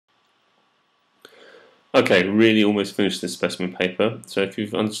Okay, really almost finished this specimen paper, so if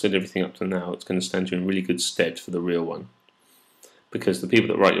you've understood everything up to now, it's going to stand you in really good stead for the real one, because the people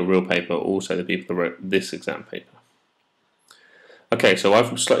that write your real paper are also the people that wrote this exam paper. Okay, so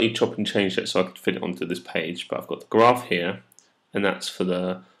I've slightly chopped and changed it so I could fit it onto this page, but I've got the graph here, and that's for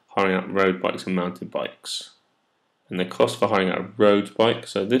the hiring out road bikes and mountain bikes. And the cost for hiring out a road bike,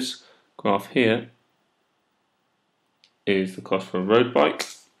 so this graph here is the cost for a road bike,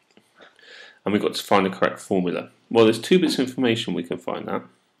 and we've got to find the correct formula. Well, there's two bits of information we can find out.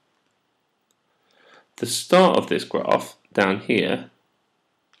 The start of this graph down here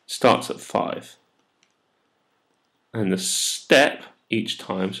starts at 5. And the step each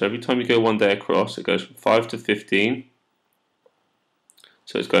time, so every time you go one day across, it goes from 5 to 15.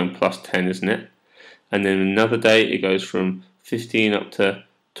 So it's going plus 10, isn't it? And then another day it goes from 15 up to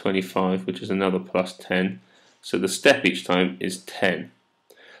 25, which is another plus 10. So the step each time is 10.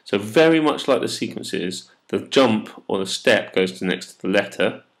 So very much like the sequences, the jump or the step goes to next to the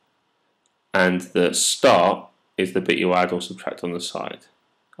letter, and the start is the bit you add or subtract on the side,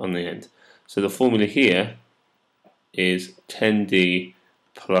 on the end. So the formula here is 10d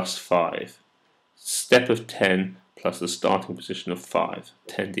plus 5. Step of 10 plus the starting position of 5.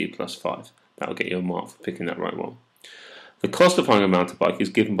 10d plus 5. That'll get you a mark for picking that right one. The cost of hiring a mountain bike is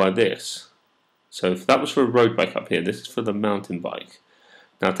given by this. So if that was for a road bike up here, this is for the mountain bike.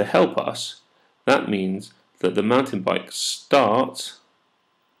 Now to help us, that means that the mountain bike starts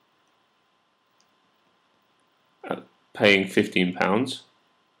at paying £15,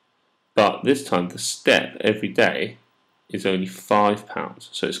 but this time the step every day is only £5.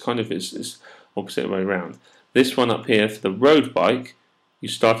 So it's kind of it's opposite way around. This one up here for the road bike, you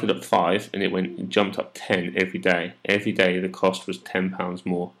started at 5 and it jumped up 10 every day. Every day the cost was £10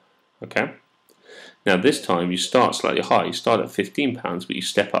 more. Okay. Now this time you start slightly higher. You start at £15, but you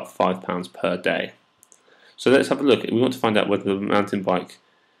step up £5 per day. So let's have a look. We want to find out whether the mountain bike,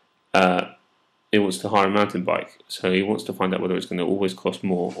 it wants to hire a mountain bike. So he wants to find out whether it's going to always cost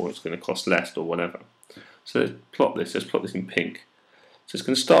more or it's going to cost less or whatever. So let's plot this. Let's plot this in pink. So it's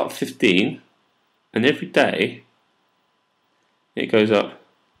going to start at 15, and every day it goes up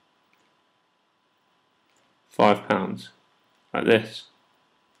 £5, like this.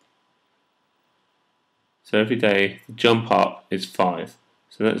 So every day the jump up is 5.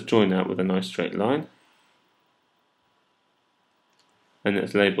 So let's join that with a nice straight line, and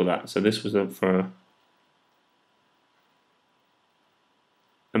let's label that. So this was for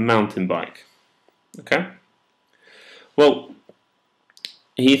a mountain bike. Okay. Well,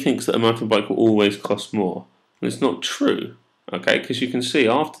 he thinks that a mountain bike will always cost more. And it's not true. Okay, because you can see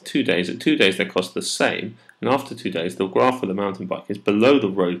after 2 days, at 2 days they cost the same, and after 2 days the graph for the mountain bike is below the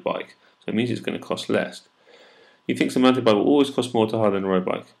road bike, so it means it's going to cost less. He thinks a mountain bike will always cost more to hire than a road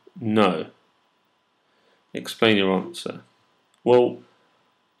bike. No. Explain your answer. Well,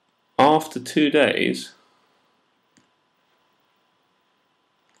 after 2 days,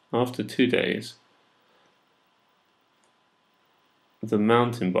 the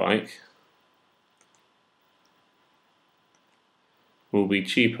mountain bike will be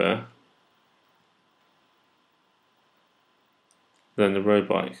cheaper than the road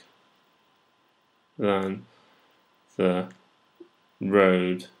bike.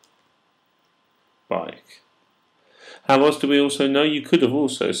 How else do we also know? You could have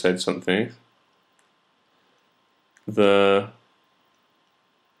also said something. The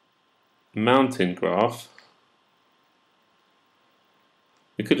mountain graph.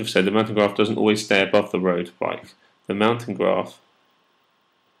 We could have said the mountain graph doesn't always stay above the road bike. The mountain graph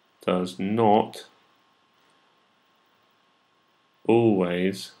does not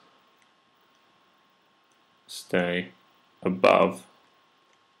always stay above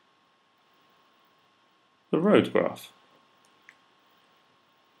the road graph.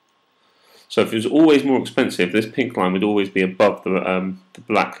 So if it was always more expensive, this pink line would always be above the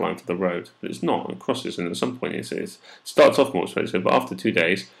black line for the road. But it's not. It crosses, and at some point it starts off more expensive, but after 2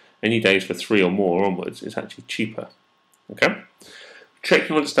 days, any days for 3 or more onwards, it's actually cheaper. Okay? Check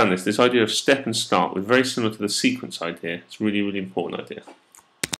you understand this. This idea of step and start was very similar to the sequence idea. It's a really, really important idea.